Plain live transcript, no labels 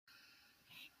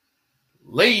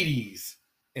Ladies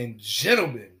and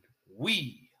gentlemen,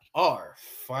 we are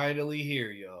finally here,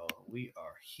 y'all. We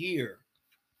are here.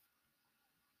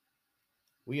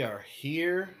 We are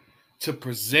here to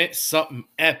present something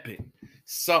epic,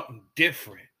 something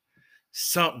different,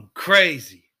 something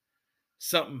crazy,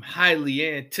 something highly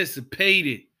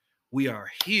anticipated. We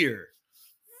are here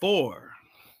for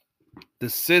the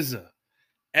SZA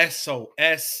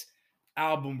SOS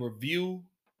album review.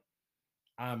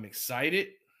 I'm excited.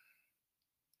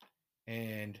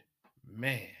 And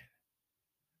man,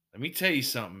 let me tell you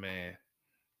something, man.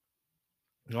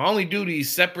 I only do these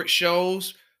separate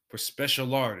shows for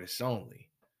special artists only.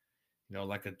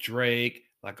 Like a Drake,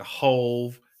 like a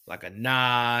Hove, like a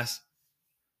Nas.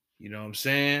 You know what I'm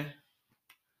saying?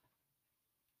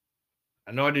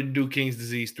 I know I didn't do King's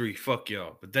Disease 3. Fuck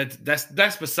y'all. But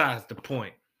that's besides the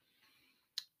point.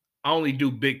 I only do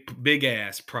big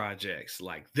ass projects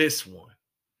like this one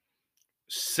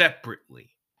separately.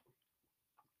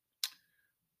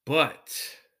 But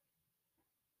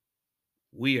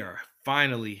we are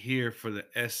finally here for the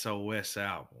SOS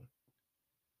album.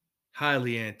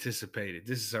 Highly anticipated.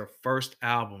 This is our first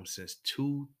album since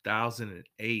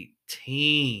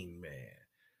 2018, man.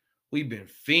 We've been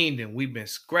fiending, we've been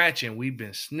scratching, we've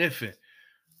been sniffing.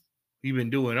 We've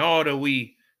been doing all that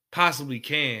we possibly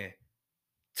can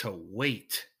to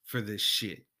wait for this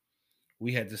shit.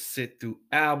 We had to sit through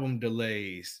album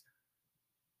delays,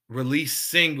 release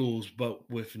singles, but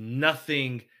with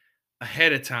nothing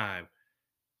ahead of time.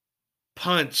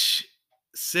 Punch,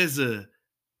 SZA,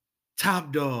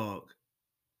 Top Dog.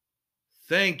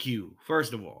 Thank you,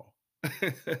 first of all.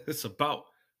 It's about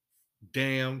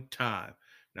damn time.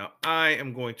 Now, I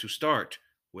am going to start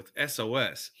with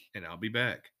SOS, and I'll be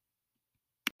back.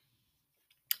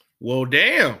 Well,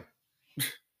 damn.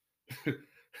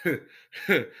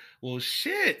 Well,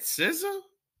 shit, SZA.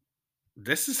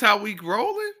 This is how we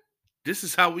rolling? This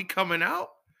is how we coming out?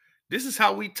 This is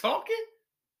how we talking?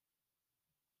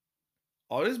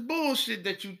 All this bullshit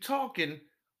that you talking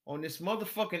on this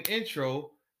motherfucking intro,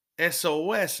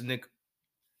 SOS, nigga.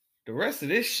 The rest of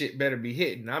this shit better be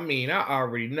hitting. I mean, I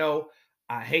already know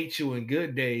I Hate You in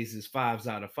Good Days is 5s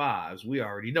out of 5s. We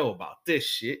already know about this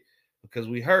shit because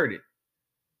we heard it.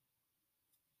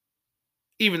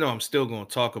 Even though I'm still going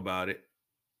to talk about it.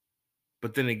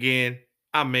 But then again,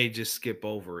 I may just skip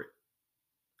over it.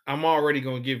 I'm already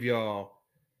going to give y'all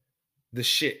the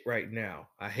shit right now.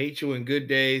 I Hate You in Good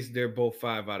Days. They're both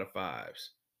 5 out of 5s.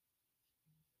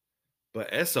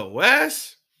 But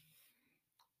SOS?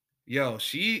 Yo,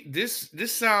 this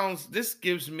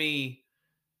gives me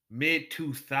mid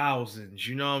 2000s.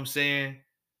 You know what I'm saying?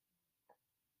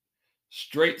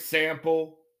 Straight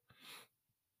sample.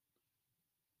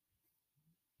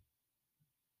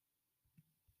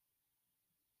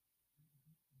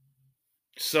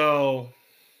 So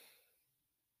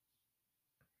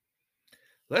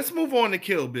let's move on to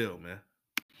Kill Bill, man.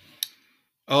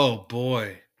 Oh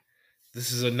boy.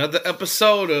 This is another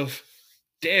episode of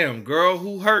Damn Girl,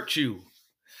 Who Hurt You?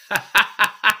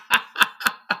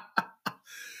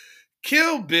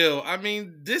 Kill Bill. I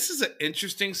mean, this is an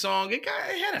interesting song. It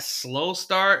had a slow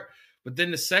start, but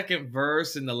then the second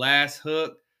verse and the last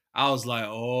hook, I was like,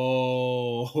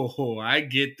 oh, I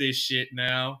get this shit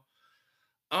now.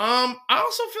 I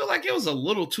also feel like it was a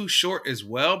little too short as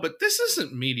well, but this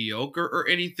isn't mediocre or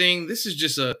anything. This is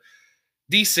just a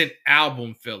decent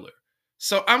album filler.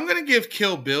 So I'm going to give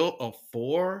Kill Bill a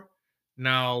 4.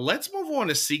 Now, let's move on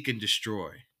to Seek and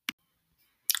Destroy.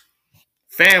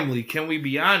 Family, can we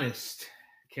be honest?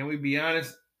 Can we be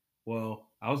honest? Well,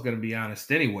 I was going to be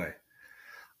honest anyway.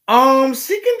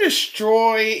 Seek and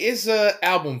Destroy is a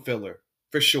album filler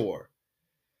for sure.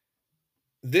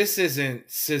 This isn't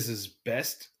SZA's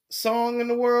best song in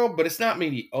the world, but it's not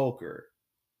mediocre.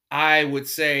 I would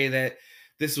say that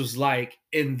this was like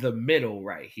in the middle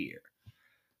right here.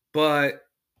 But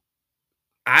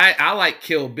I like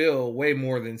Kill Bill way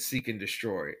more than Seek and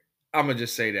Destroy. I'm going to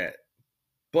just say that.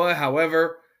 But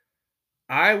however,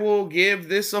 I will give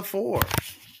this a 4.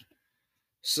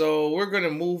 So we're going to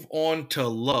move on to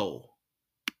Low.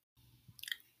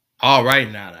 All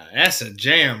right, now that's a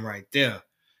jam right there.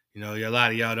 A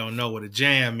lot of y'all don't know what a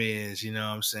jam is. You know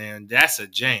what I'm saying? That's a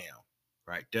jam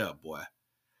right there, boy.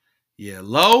 Yeah,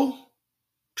 Low.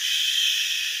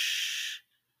 Psh,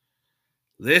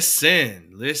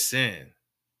 listen.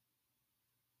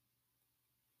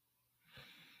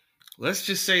 Let's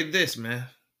just say this, man.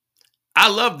 I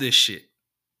love this shit.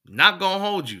 Not gonna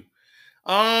hold you.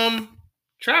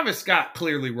 Travis Scott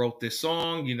clearly wrote this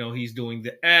song. He's doing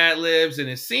the ad-libs, and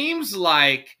it seems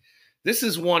like this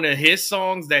is one of his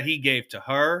songs that he gave to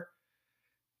her.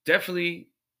 Definitely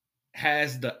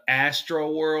has the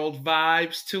Astro World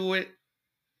vibes to it.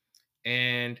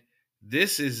 And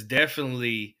this is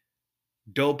definitely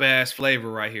dope ass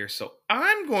flavor right here. So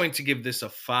I'm going to give this a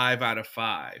 5 out of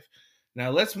 5.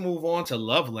 Now let's move on to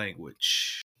Love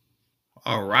Language.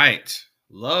 All right.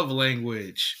 Love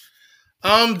Language.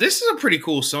 This is a pretty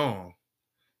cool song.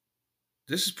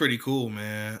 This is pretty cool,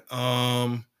 man.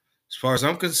 As far as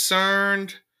I'm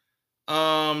concerned,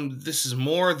 this is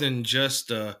more than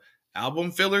just a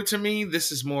album filler to me.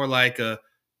 This is more like a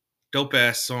dope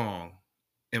ass song,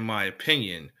 in my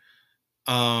opinion.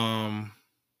 Um,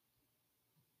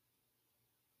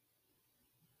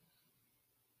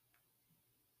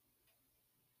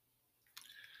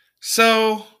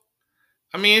 so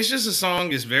I mean, it's just a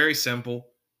song. It's very simple.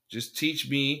 Just teach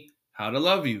me how to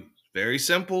love you. Very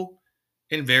simple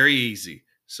and very easy.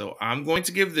 So I'm going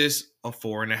to give this a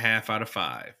 4.5 out of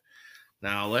 5.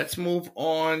 Now let's move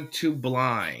on to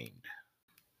Blind.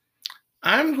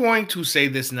 I'm going to say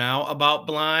this now about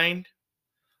Blind.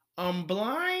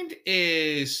 Blind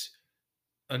is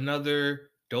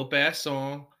another dope ass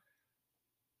song.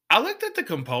 I looked at the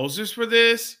composers for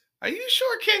this. Are you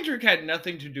sure Kendrick had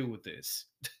nothing to do with this?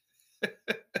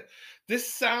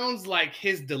 This sounds like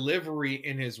his delivery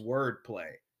and his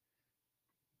wordplay.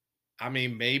 I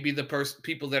mean, maybe the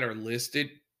people that are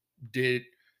listed did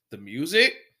the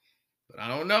music, but I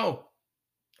don't know.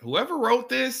 Whoever wrote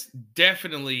this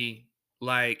definitely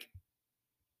like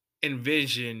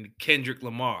envisioned Kendrick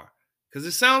Lamar because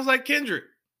it sounds like Kendrick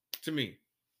to me,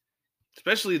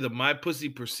 especially the "My Pussy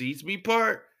Precedes Me"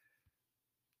 part.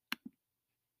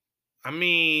 I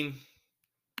mean,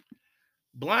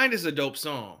 Blind is a dope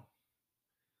song.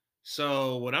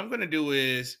 So what I'm going to do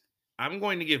is I'm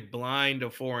going to give Blind a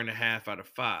 4.5 out of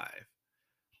 5.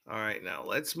 All right, now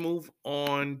let's move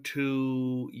on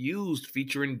to Used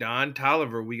featuring Don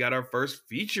Tolliver. We got our first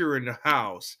feature in the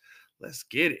house. Let's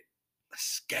get it.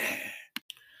 Let's get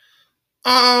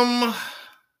it.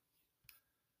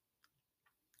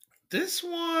 This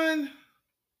one,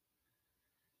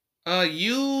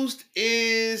 Used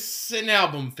is an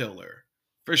album filler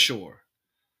for sure.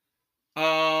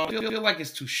 I feel like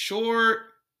it's too short.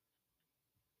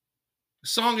 The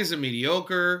song isn't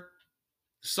mediocre.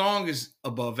 The song is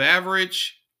above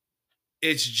average.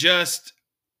 It's just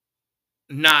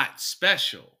not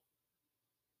special.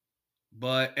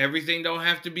 But everything don't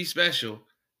have to be special.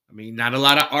 I mean, not a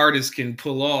lot of artists can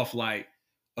pull off like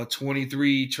a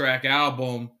 23 track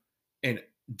album and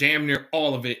damn near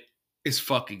all of it is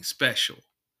fucking special.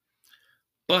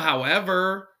 But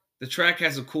however, the track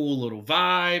has a cool little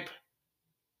vibe.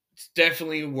 It's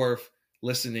definitely worth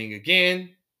listening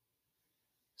again.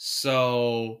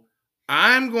 So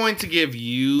I'm going to give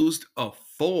Used a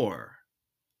 4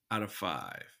 out of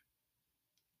 5.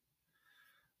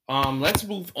 Let's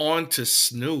move on to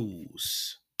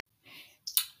Snooze.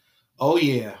 Oh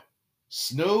yeah.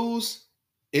 Snooze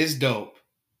is dope.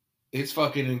 It's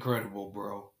fucking incredible,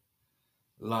 bro.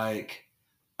 Like,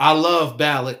 I love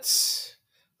ballads.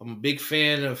 I'm a big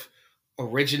fan of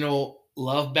original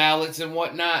love ballads and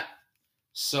whatnot.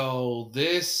 So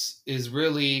this is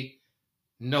really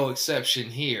no exception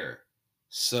here.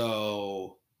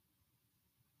 So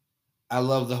I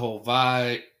love the whole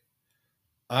vibe.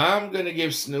 I'm gonna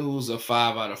give Snooze a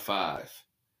 5 out of 5.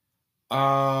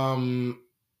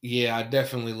 Yeah, I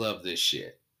definitely love this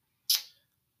shit.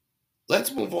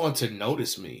 Let's move on to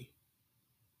Notice Me.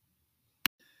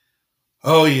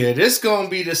 Oh yeah, this gonna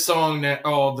be the song that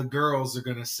all the girls are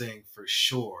gonna sing for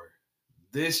sure.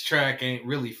 This track ain't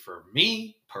really for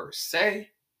me per se.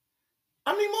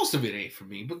 I mean, most of it ain't for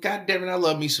me, but goddamn it, I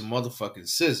love me some motherfucking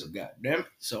SZA, goddamn it.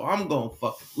 So I'm gonna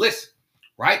fucking listen,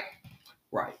 right?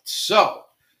 Right. So,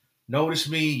 Notice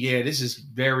Me, yeah, this is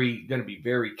gonna be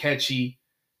very catchy.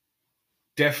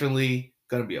 Definitely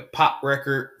gonna be a pop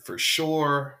record for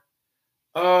sure.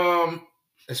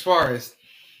 As far as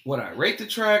what I rate the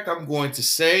track, I'm going to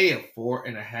say a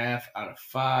 4.5 out of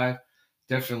 5.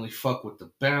 Definitely fuck with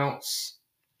the bounce.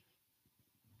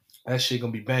 That shit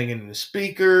gonna be banging in the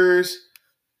speakers.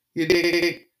 You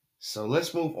dig? So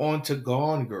let's move on to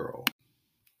Gone Girl.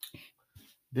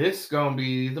 This gonna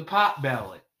be the pop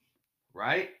ballad,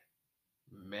 right?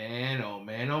 Man, oh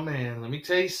man, oh man. Let me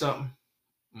tell you something.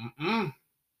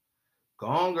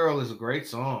 Gone Girl is a great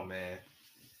song, man.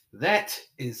 That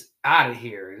is out of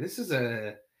here. This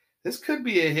could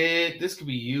be a hit. This could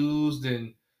be used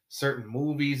in certain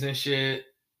movies and shit.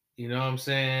 You know what I'm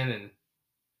saying? And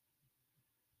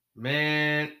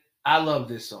man, I love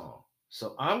this song.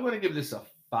 So I'm gonna give this a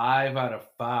 5 out of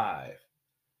 5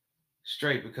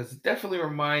 straight because it definitely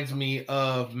reminds me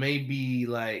of maybe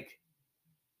like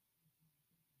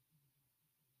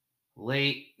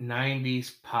late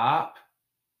 90s pop.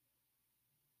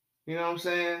 You know what I'm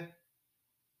saying?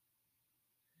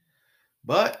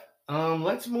 But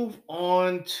let's move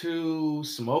on to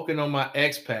Smoking on My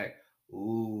X Pack.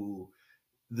 Ooh,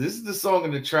 this is the song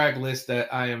in the track list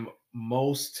that I am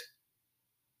most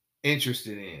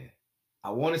interested in. I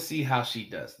want to see how she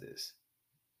does this.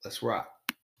 Let's rock.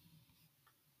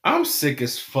 I'm sick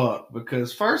as fuck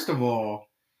because, first of all,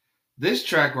 this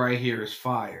track right here is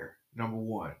fire. Number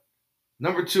one.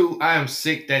 Number two, I am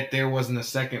sick that there wasn't a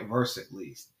second verse at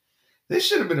least. This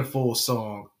should have been a full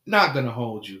song. Not gonna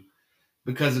hold you.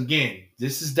 Because again,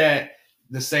 this is the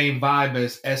same vibe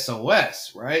as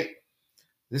SOS, right?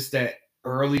 This that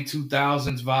early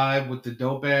 2000s vibe with the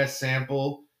dope ass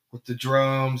sample, with the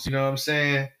drums, you know what I'm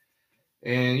saying?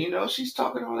 And she's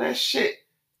talking all that shit.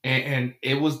 And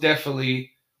it was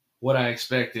definitely what I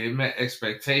expected. It met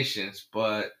expectations,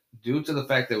 but due to the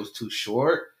fact that it was too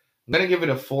short, I'm gonna give it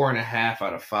a 4.5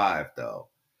 out of 5 though.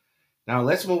 Now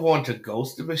let's move on to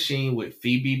Ghost the Machine with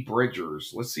Phoebe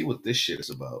Bridgers. Let's see what this shit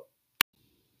is about.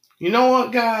 You know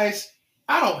what, guys?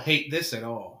 I don't hate this at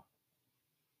all.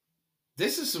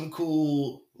 This is some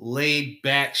cool laid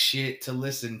back shit to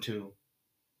listen to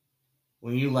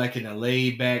when you like in a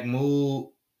laid back mood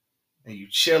and you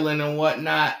chilling and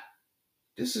whatnot.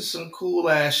 This is some cool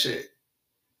ass shit.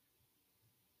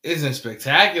 Isn't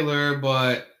spectacular,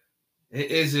 but it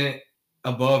isn't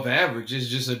above average. It's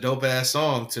just a dope ass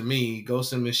song to me.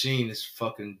 Ghost and Machine is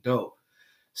fucking dope.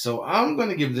 So I'm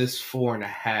gonna give this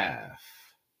 4.5.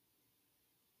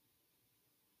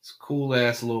 It's a cool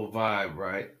ass little vibe,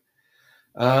 right?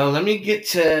 Let me get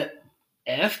to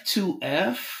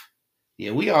F2F.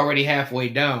 Yeah, we already halfway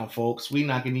down, folks. We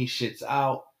knocking these shits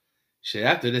out. Shit,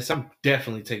 after this, I'm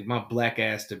definitely taking my black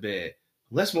ass to bed.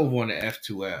 Let's move on to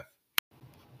F2F.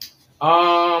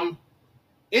 Um,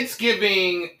 it's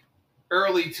giving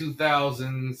early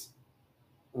 2000s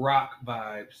rock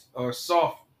vibes, or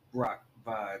soft rock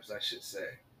vibes, I should say.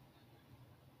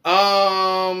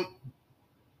 Um,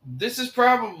 this is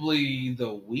probably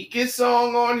the weakest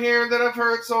song on here that I've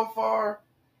heard so far,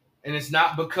 and it's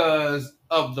not because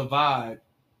of the vibe.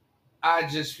 I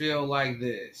just feel like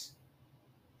this.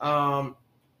 Um,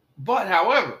 but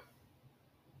however,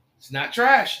 it's not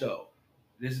trash though.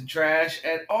 It isn't trash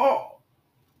at all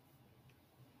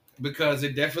because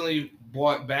it definitely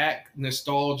brought back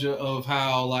nostalgia of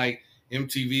how like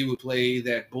MTV would play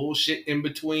that bullshit in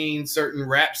between certain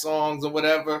rap songs or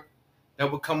whatever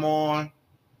that would come on.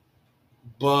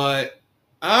 But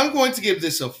I'm going to give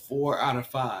this a 4 out of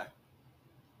 5.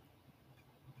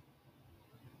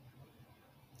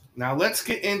 Now let's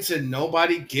get into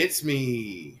Nobody Gets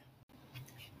Me.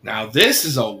 Now this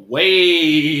is a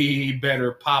way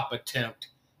better pop attempt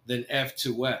than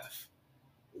F2F.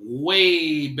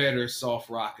 Way better soft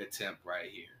rock attempt right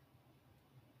here.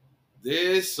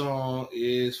 This song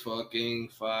is fucking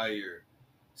fire.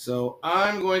 So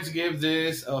I'm going to give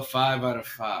this a 5 out of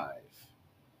 5.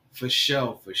 For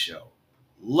sure, for sure.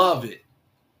 Love it.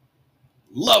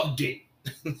 Loved it.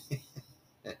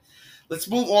 Let's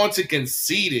move on to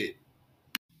Conceited.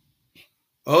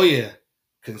 Oh yeah.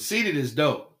 Conceited is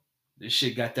dope. This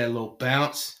shit got that little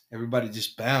bounce. Everybody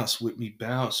just bounce with me,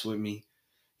 bounce with me.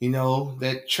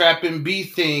 That trapping B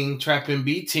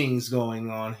things going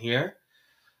on here.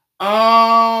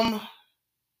 Um,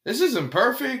 this isn't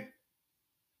perfect,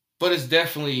 but it's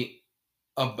definitely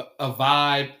a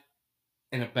vibe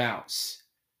and a bounce.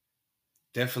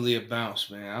 Definitely a bounce,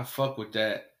 man. I fuck with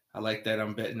that. I like that.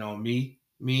 I'm betting on me.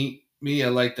 I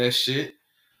like that shit.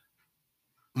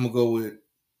 I'm gonna go with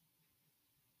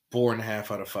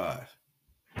 4.5 out of 5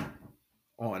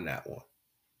 on that one.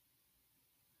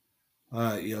 All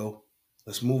right, yo.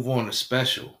 Let's move on to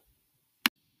Special.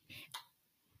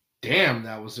 Damn,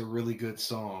 that was a really good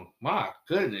song. My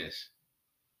goodness.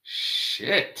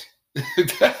 Shit.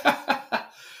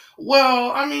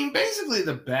 Well, I mean, basically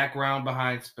the background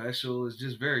behind Special is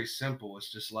just very simple.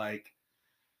 It's just like,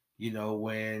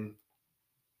 when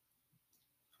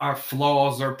our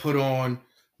flaws are put on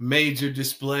major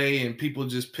display and people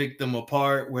just pick them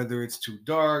apart, whether it's too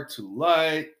dark, too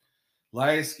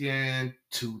light skin,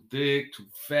 too thick, too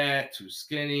fat, too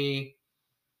skinny.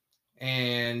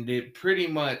 And it pretty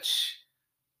much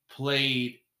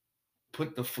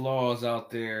put the flaws out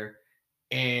there,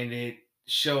 and it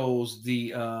shows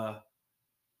the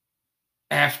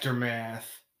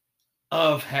aftermath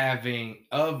of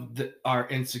our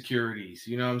insecurities.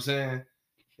 You know what I'm saying?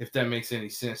 If that makes any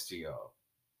sense to y'all.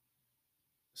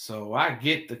 So I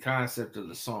get the concept of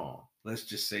the song. Let's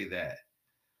just say that.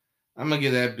 I'm gonna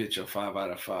give that bitch a 5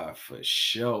 out of 5 for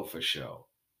sure,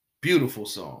 Beautiful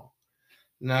song.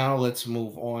 Now let's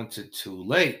move on to Too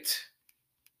Late.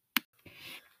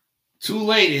 Too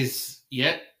Late is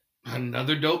yet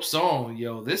another dope song.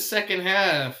 Yo, this second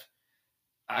half,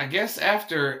 I guess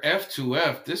after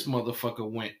F2F, this motherfucker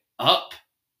went up.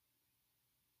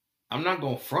 I'm not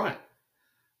going to front.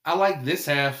 I like this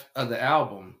half of the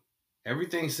album.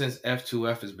 Everything since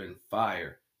F2F has been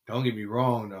fire. Don't get me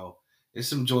wrong though. There's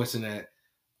some joints in that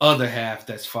other half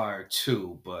that's fire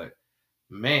too, but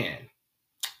man.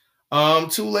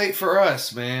 Too Late for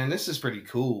Us, man. This is pretty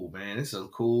cool, man. This is a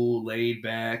cool, laid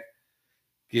back,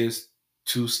 gives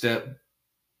two-step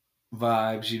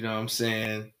vibes, you know what I'm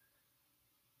saying?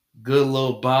 Good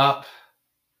little bop.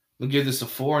 We'll give this a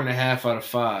 4.5 out of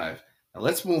 5. Now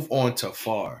let's move on to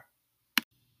Far.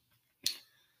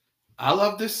 I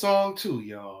love this song too,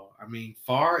 y'all. I mean,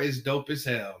 Far is dope as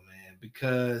hell, man,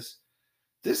 because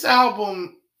this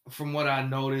album, from what I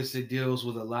noticed, it deals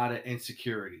with a lot of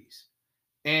insecurities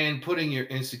and putting your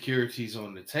insecurities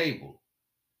on the table.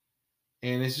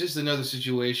 And it's just another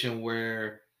situation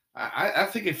where I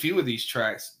think a few of these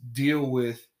tracks deal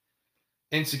with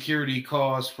insecurity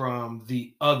caused from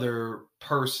the other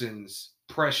person's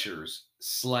pressures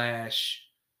slash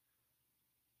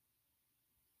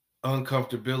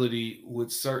uncomfortability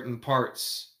with certain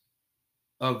parts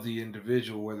of the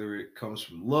individual, whether it comes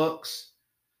from looks,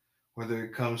 whether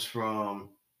it comes from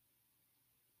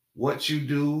what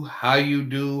do, how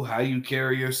you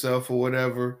carry yourself, or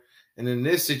whatever. And in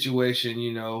this situation,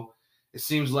 it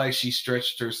seems like she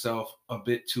stretched herself a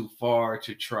bit too far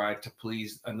to try to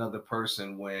please another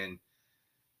person when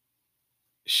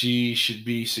she should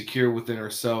be secure within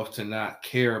herself to not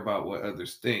care about what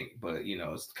others think. But,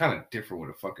 it's kind of different with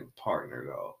a fucking partner,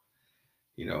 though,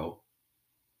 you know.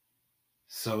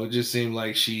 So it just seemed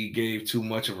like she gave too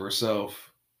much of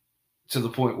herself to the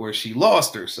point where she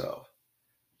lost herself.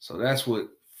 So that's what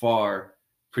Far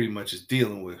pretty much is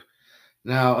dealing with.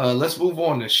 Now, let's move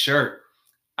on to Shirt.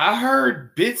 I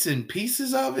heard bits and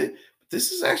pieces of it, but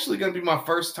this is actually going to be my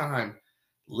first time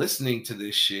listening to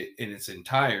this shit in its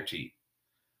entirety.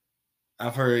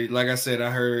 I've heard, like I said, I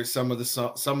heard some of the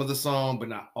song, but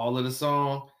not all of the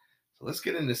song. So let's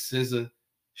get into SZA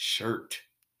Shirt.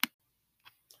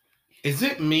 Is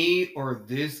it me or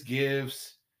this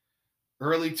gives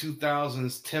early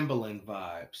 2000s Timbaland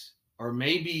vibes, or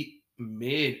maybe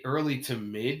early to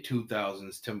mid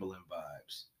 2000s Timbaland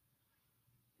vibes?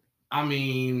 I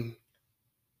mean,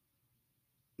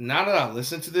 now that I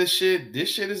listen to this shit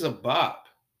is a bop.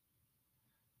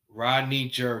 Rodney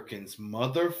Jerkins,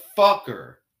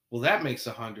 motherfucker. Well, that makes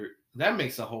 100. That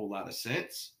makes a whole lot of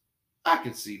sense. I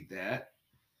can see that.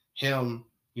 Him,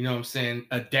 you know what I'm saying,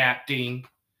 adapting,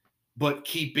 but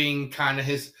keeping kind of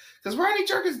his. Because Rodney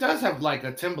Jerkins does have like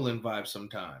a Timbaland vibe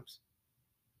sometimes.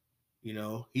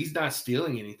 He's not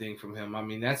stealing anything from him. I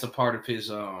mean, that's a part of his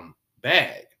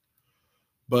bag.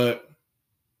 But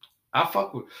I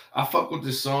fuck with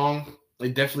this song.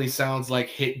 It definitely sounds like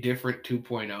Hit Different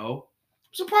 2.0. I'm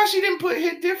surprised she didn't put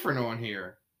Hit Different on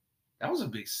here. That was a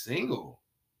big single.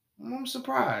 I'm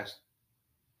surprised.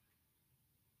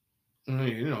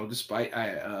 Despite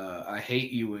I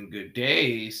Hate You in Good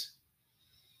Days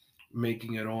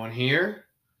making it on here.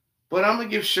 But I'm gonna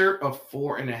give Shirt a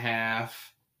 4.5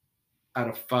 out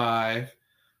of 5.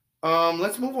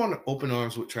 Let's move on to Open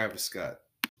Arms with Travis Scott.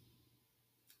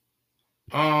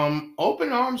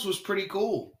 Open Arms was pretty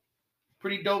cool.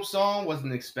 Pretty dope song.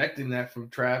 Wasn't expecting that from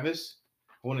Travis.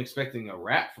 Wasn't expecting a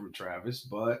rap from Travis,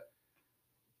 but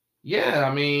yeah,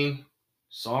 I mean,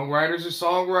 songwriters are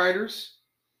songwriters.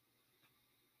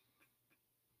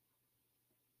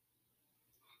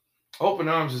 Open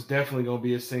Arms is definitely gonna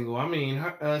be a single. I mean,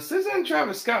 SZA and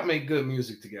Travis Scott make good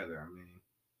music together. I mean,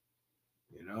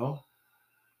 you know,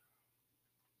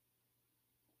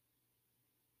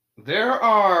 there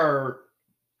are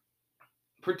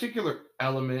particular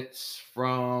elements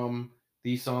from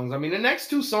these songs. I mean, the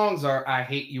next two songs are I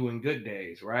Hate You and Good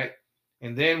Days, right?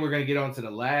 And then we're going to get on to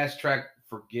the last track,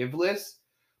 Forgiveless.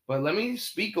 But let me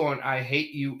speak on I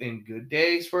Hate You and Good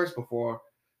Days first before,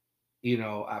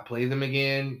 I play them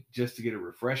again just to get a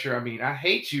refresher. I mean, I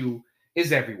Hate You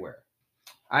is everywhere.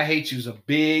 I Hate You is a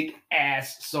big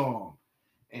ass song.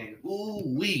 And ooh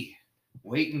wee,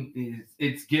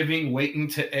 it's giving Waiting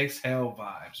to Exhale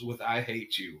vibes with I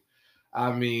Hate You.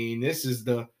 I mean, this is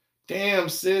the damn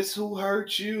sis who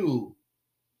hurt you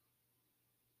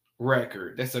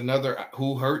record. That's another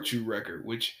Who Hurt You record,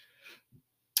 which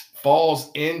falls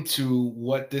into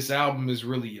what this album is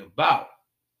really about.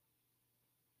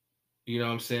 You know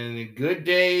what I'm saying? In Good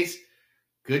Days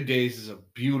is a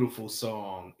beautiful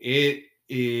song. It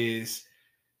is,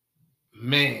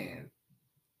 man,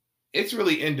 it's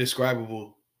really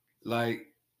indescribable. Like,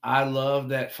 I love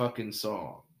that fucking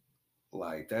song.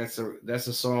 Like that's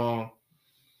a song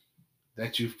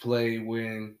that you've played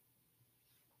when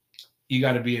you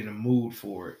got to be in the mood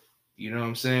for it. You know what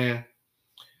I'm saying?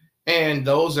 And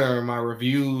those are my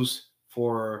reviews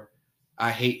for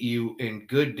I Hate You in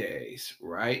Good Days,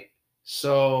 right?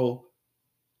 So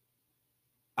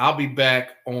I'll be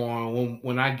back on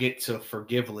when I get to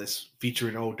Forgiveless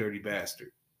featuring Old Dirty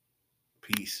Bastard.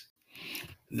 Peace.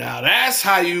 Now that's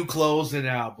how you close an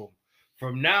album.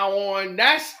 From now on,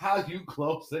 that's how you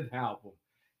close an album.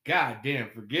 God damn,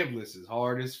 Forgiveless is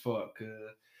hard as fuck.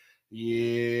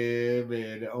 Yeah,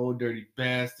 man, the Old Dirty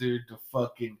Bastard, the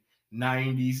fucking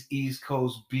 90s East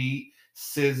Coast beat,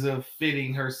 SZA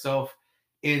fitting herself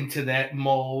into that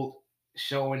mold,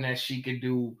 showing that she could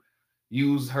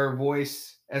use her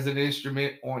voice as an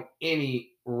instrument on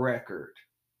any record.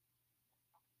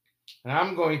 And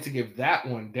I'm going to give that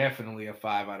one definitely a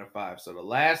 5 out of 5. So the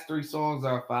last 3 songs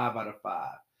are 5 out of 5.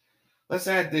 Let's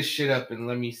add this shit up and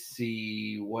let me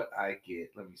see what I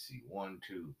get. Let me see. 1,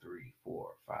 2, 3, 4,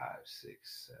 5,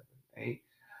 6, 7, 8,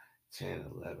 10,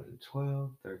 11,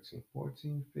 12, 13,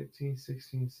 14, 15,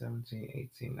 16, 17,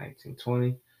 18, 19,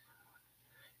 20.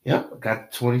 Yep,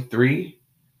 got 23.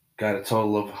 Got a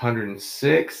total of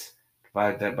 106.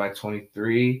 Divide that by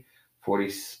 23.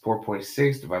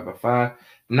 44.6 divided by 5.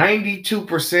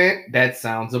 92%. That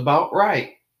sounds about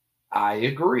right. I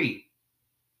agree.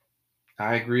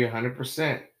 I agree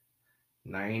 100%.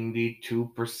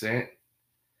 92%.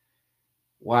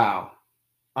 Wow.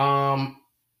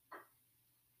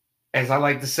 As I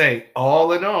like to say,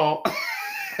 all in all,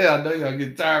 I know y'all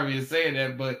get tired of me saying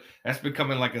that, but that's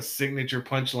becoming like a signature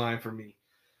punchline for me.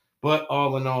 But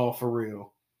all in all, for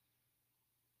real.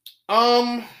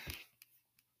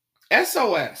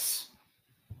 SOS.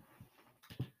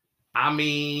 I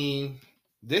mean,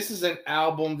 this is an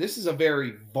album. This is a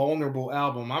very vulnerable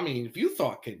album. I mean, if you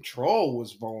thought Control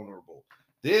was vulnerable,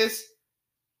 this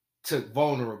took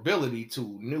vulnerability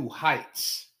to new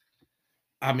heights.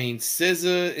 I mean,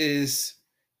 SZA is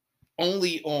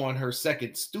only on her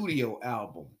second studio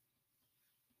album.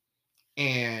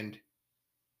 And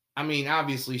I mean,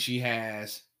 obviously she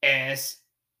has S,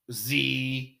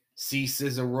 Z, C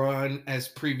SZA Run as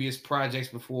previous projects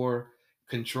before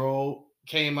Control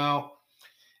came out.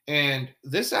 And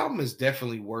this album is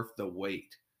definitely worth the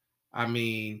wait. I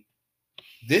mean,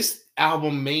 this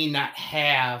album may not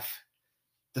have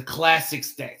the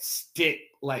classics that stick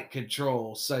like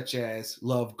Control, such as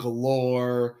Love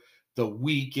Galore, The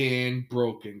Weeknd,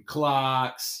 Broken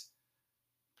Clocks,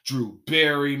 Drew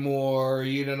Barrymore,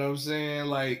 you know what I'm saying?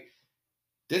 Like,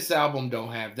 this album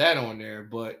don't have that on there,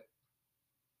 but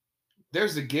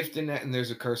there's a gift in that and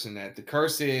there's a curse in that. The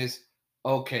curse is,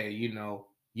 okay, you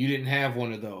didn't have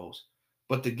one of those.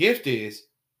 But the gift is,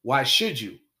 why should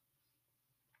you?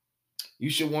 You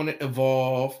should want to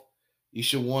evolve. You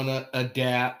should want to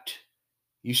adapt.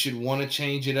 You should want to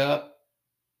change it up,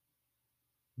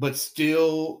 but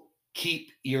still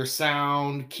keep your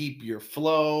sound, keep your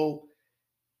flow,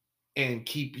 and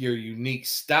keep your unique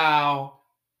style.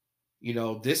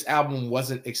 This album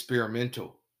wasn't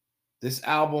experimental. This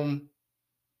album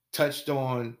touched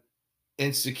on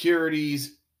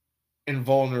insecurities and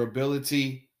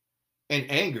vulnerability and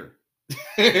anger.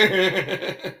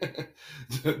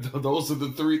 Those are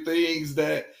the 3 things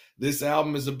that this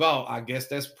album is about. I guess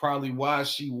that's probably why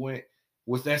she went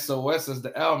with SOS as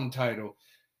the album title.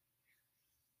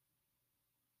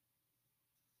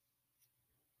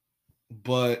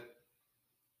 But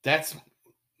that's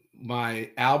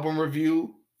my album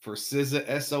review for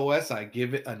SZA SOS. I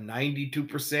give it a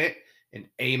 92%, an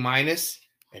A-,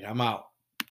 and I'm out.